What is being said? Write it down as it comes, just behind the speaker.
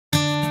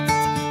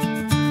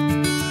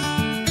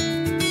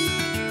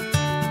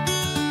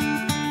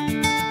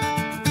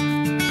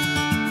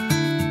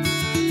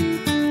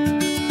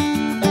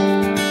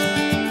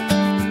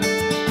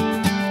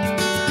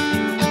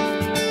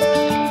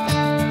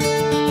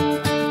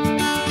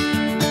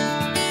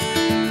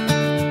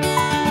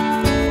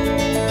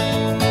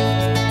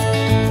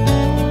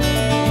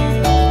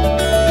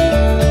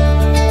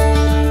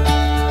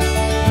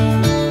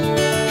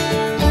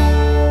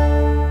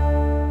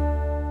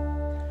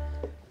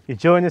You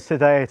join us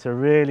today at a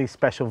really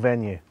special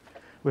venue.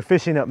 We're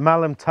fishing at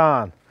Malham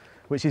Tarn,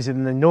 which is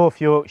in the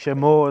North Yorkshire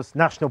Moors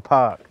National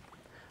Park.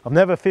 I've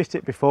never fished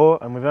it before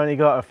and we've only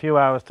got a few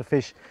hours to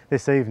fish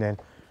this evening,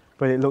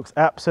 but it looks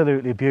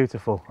absolutely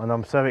beautiful and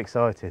I'm so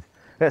excited.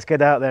 Let's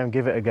get out there and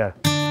give it a go.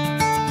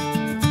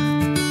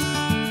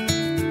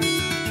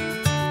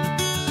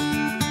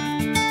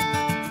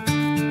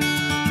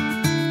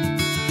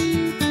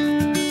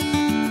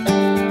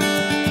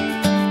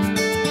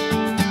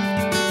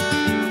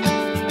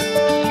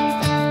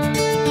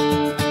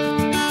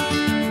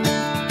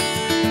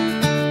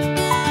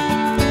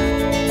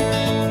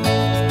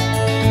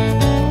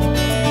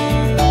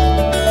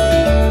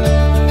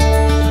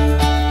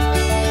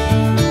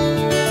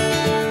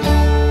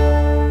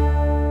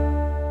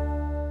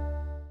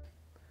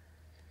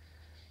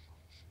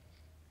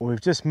 We've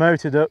just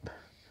motored up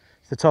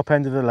to the top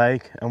end of the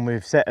lake and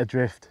we've set a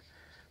drift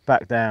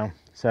back down.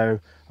 So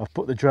I've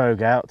put the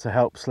drogue out to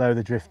help slow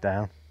the drift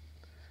down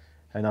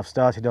and I've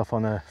started off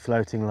on a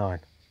floating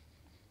line.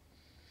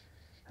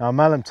 Now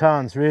Malham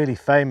Tarn's really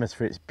famous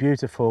for its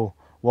beautiful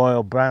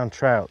wild brown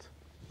trout.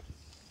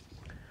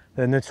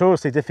 They're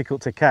notoriously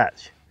difficult to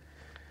catch,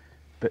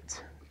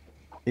 but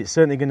it's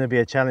certainly going to be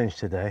a challenge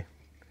today.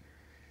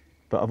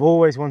 But I've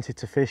always wanted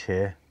to fish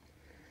here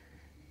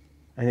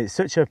and it's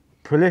such a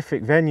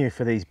prolific venue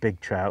for these big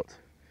trout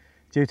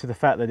due to the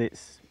fact that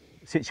it's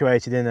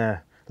situated in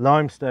a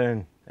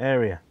limestone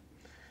area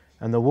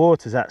and the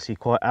water is actually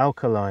quite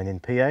alkaline in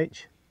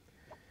pH,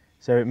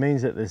 so it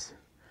means that there's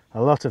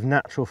a lot of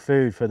natural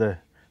food for the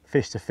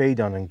fish to feed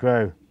on and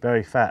grow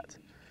very fat,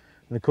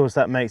 and of course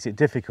that makes it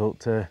difficult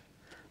to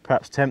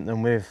perhaps tempt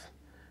them with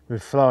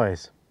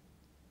flies.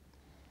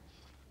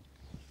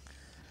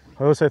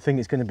 I also think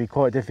it's going to be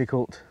quite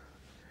difficult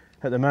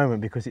at the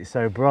moment because it's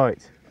so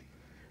bright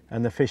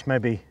and the fish may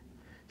be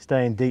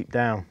staying deep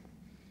down.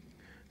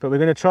 But we're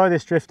going to try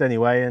this drift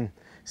anyway and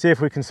see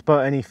if we can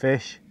spot any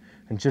fish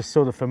and just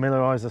sort of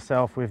familiarise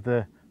ourselves with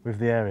the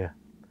area.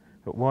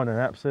 But what an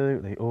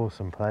absolutely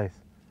awesome place.